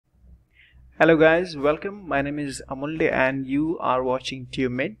Hello guys, welcome. My name is Amulya and you are watching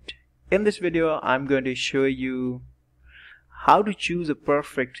TubeMint. In this video, I'm going to show you how to choose a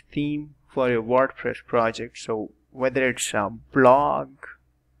perfect theme for your WordPress project. So whether it's a blog,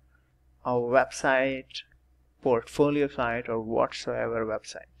 a website, portfolio site, or whatsoever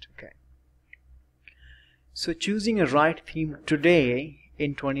website. Okay. So choosing a right theme today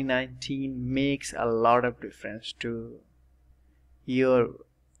in 2019 makes a lot of difference to your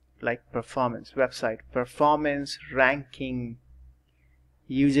performance, website performance, ranking,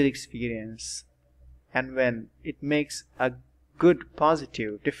 user experience, and when it makes a good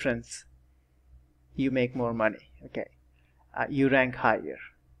positive difference, you make more money. Okay, you rank higher.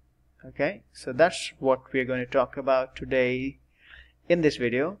 Okay, so that's what we're going to talk about today in this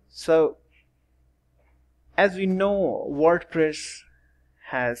video. So as we know, WordPress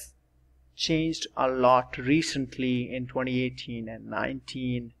has changed a lot recently in 2018 and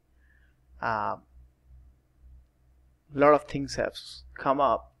 19. A lot of things have come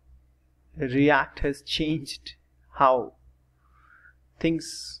up. React has changed how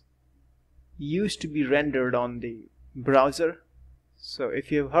things used to be rendered on the browser. So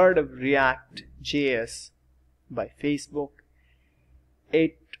if you've heard of React.js by Facebook,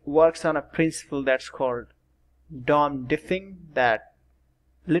 it works on a principle that's called DOM diffing, that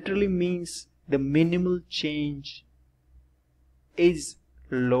literally means the minimal change is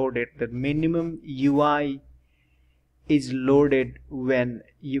loaded, the minimum UI is loaded when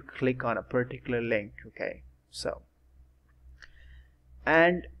you click on a particular link. Okay, so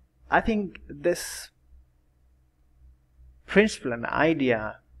and I think this principle and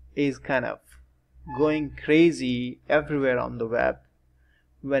idea is kind of going crazy everywhere on the web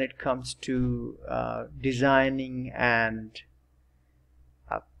when it comes to designing and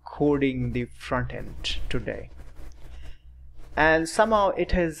coding the front end today. And somehow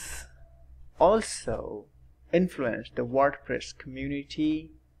it has also influenced the WordPress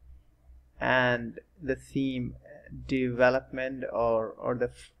community and the theme development or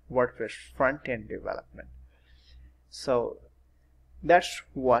the WordPress front-end development. So that's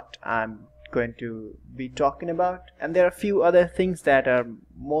what I'm going to be talking about. And there are a few other things that are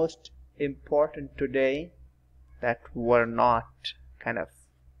most important today that were not kind of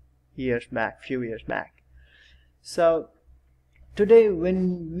few years back. So today,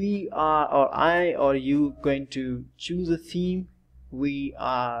 when we are, or I or you, going to choose a theme, we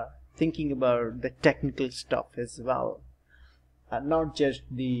are thinking about the technical stuff as well, not just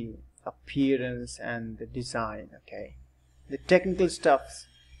the appearance and the design. Okay, the technical stuff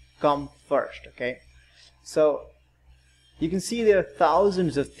come first. Okay, so you can see there are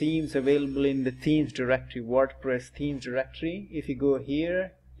thousands of themes available in the themes directory, WordPress themes directory. If you go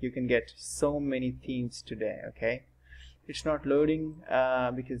here, you can get so many themes today. Okay, it's not loading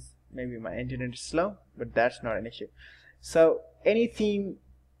because maybe my internet is slow, but that's not an issue. So any theme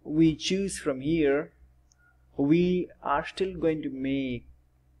we choose from here, we are still going to make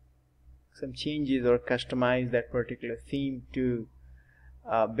some changes or customize that particular theme to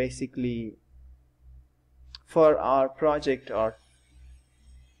basically for our project or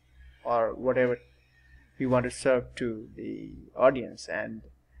whatever we want to serve to the audience. And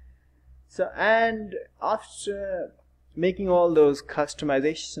so, and after making all those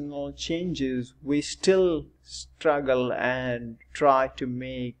customizational changes, we still struggle and try to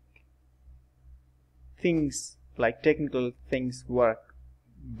make things like technical things work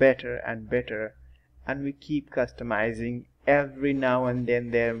better and better, and we keep customizing every now and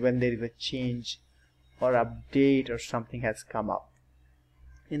then when there is a change or update or something has come up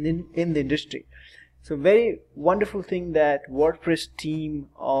in the industry. So very wonderful thing that WordPress theme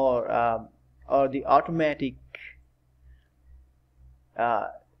or the automatic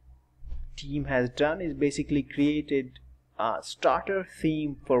team has done is basically created a starter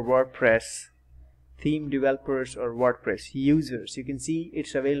theme for WordPress theme developers or WordPress users. You can see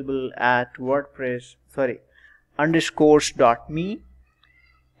it's available at _me,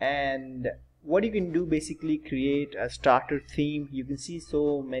 and what you can do, basically create a starter theme. You can see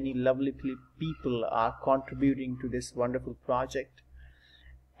so many lovely people are contributing to this wonderful project,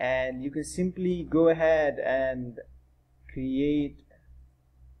 and you can simply go ahead and create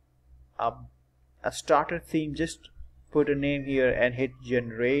a starter theme. Just put a name here and hit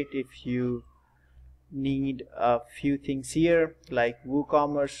generate. If you need a few things here like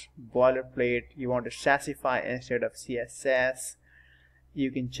WooCommerce, boilerplate, you want to sassify instead of CSS, you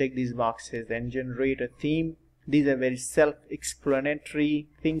can check these boxes and generate a theme. These are very self-explanatory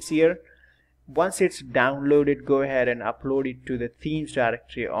things here. Once it's downloaded, go ahead and upload it to the themes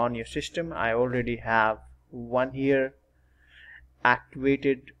directory on your system. I already have one here,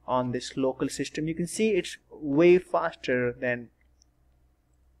 activated on this local system, you can see it's way faster than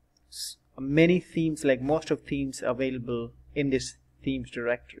many themes, like most of themes available in this themes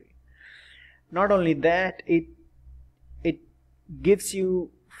directory. Not only that, it gives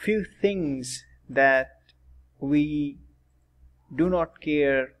you few things that we do not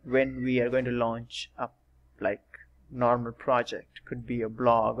care when we are going to launch up, like normal project, could be a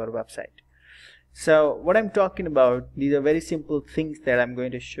blog or website. So what I'm talking about, these are very simple things that I'm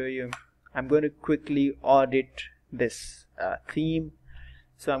going to show you. I'm going to quickly audit this theme.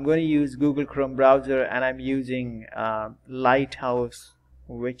 So I'm going to use Google Chrome browser, and I'm using Lighthouse,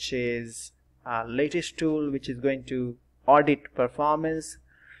 which is latest tool which is going to audit performance,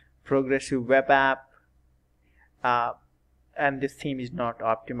 progressive web app, and this theme is not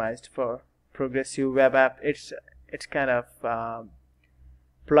optimized for progressive web app. It's kind of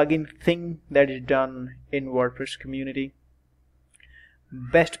plugin thing that is done in WordPress community.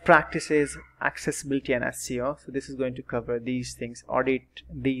 Best practices, accessibility, and SEO. So this is going to cover these things, audit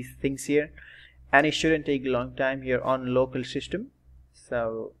these things here, and it shouldn't take a long time here on local system,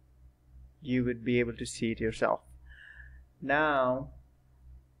 so you would be able to see it yourself. Now,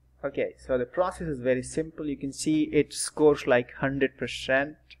 okay, so the process is very simple. You can see it scores like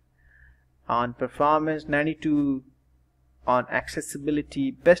 100% on performance, 92 on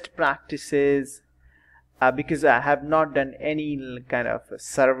accessibility, best practices. Because I have not done any kind of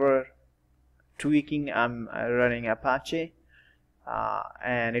server tweaking, I'm running Apache,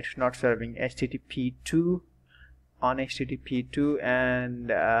 and it's not serving HTTP2 on HTTP2,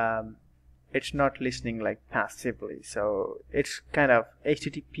 and it's not listening like passively. So it's kind of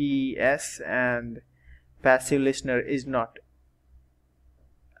HTTPS, and passive listener is not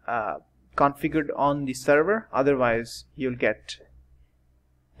configured on the server, otherwise you'll get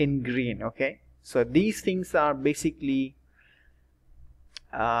in green. Okay, so these things are basically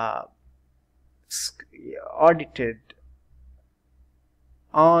audited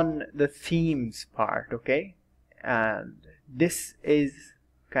on the themes part. Okay, and this is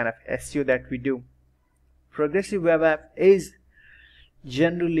kind of SEO that we do. Progressive web app is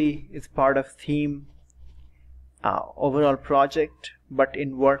generally part of theme overall project, but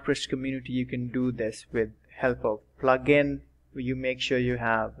in WordPress community you can do this with help of plugin. You make sure you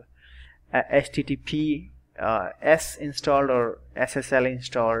have HTTP S installed or SSL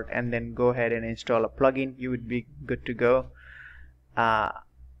installed, and then go ahead and install a plugin. You would be good to go.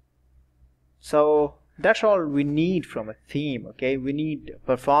 So that's all we need from a theme. Okay, we need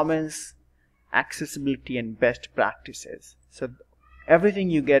performance, accessibility, and best practices. So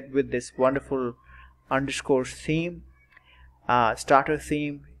everything you get with this wonderful underscore theme, starter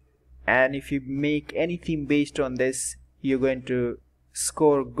theme, and if you make any theme based on this, you're going to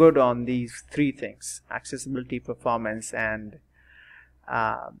score good on these three things: accessibility, performance, and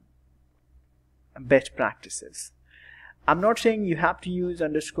best practices. I'm not saying you have to use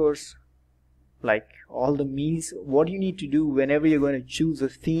underscores like all the means. What you need to do whenever you're going to choose a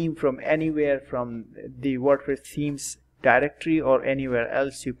theme from anywhere, from the WordPress themes directory or anywhere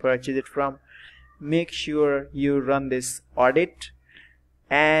else you purchase it from, make sure you run this audit,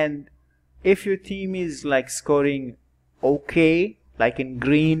 and if your theme is like scoring okay, like in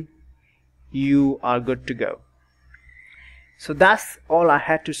green, you are good to go. So that's all I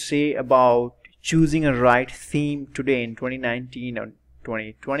had to say about choosing a right theme today in 2019 or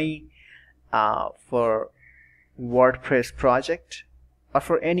 2020 for WordPress project, or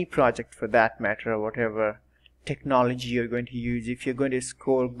for any project for that matter, whatever technology you're going to use. If you're going to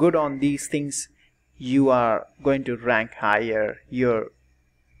score good on these things, you are going to rank higher. Your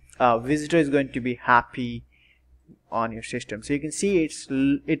visitor is going to be happy on your system. So you can see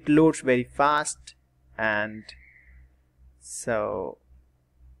it loads very fast, and so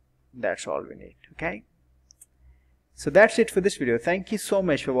that's all we need. Okay, so that's it for this video. Thank you so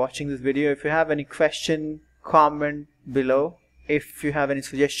much for watching this video. If you have any question, comment below. If you have any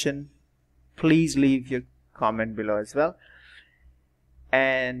suggestion, please leave your comment below as well,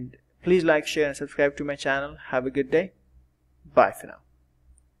 and please like, share, and subscribe to my channel. Have a good day. Bye for now.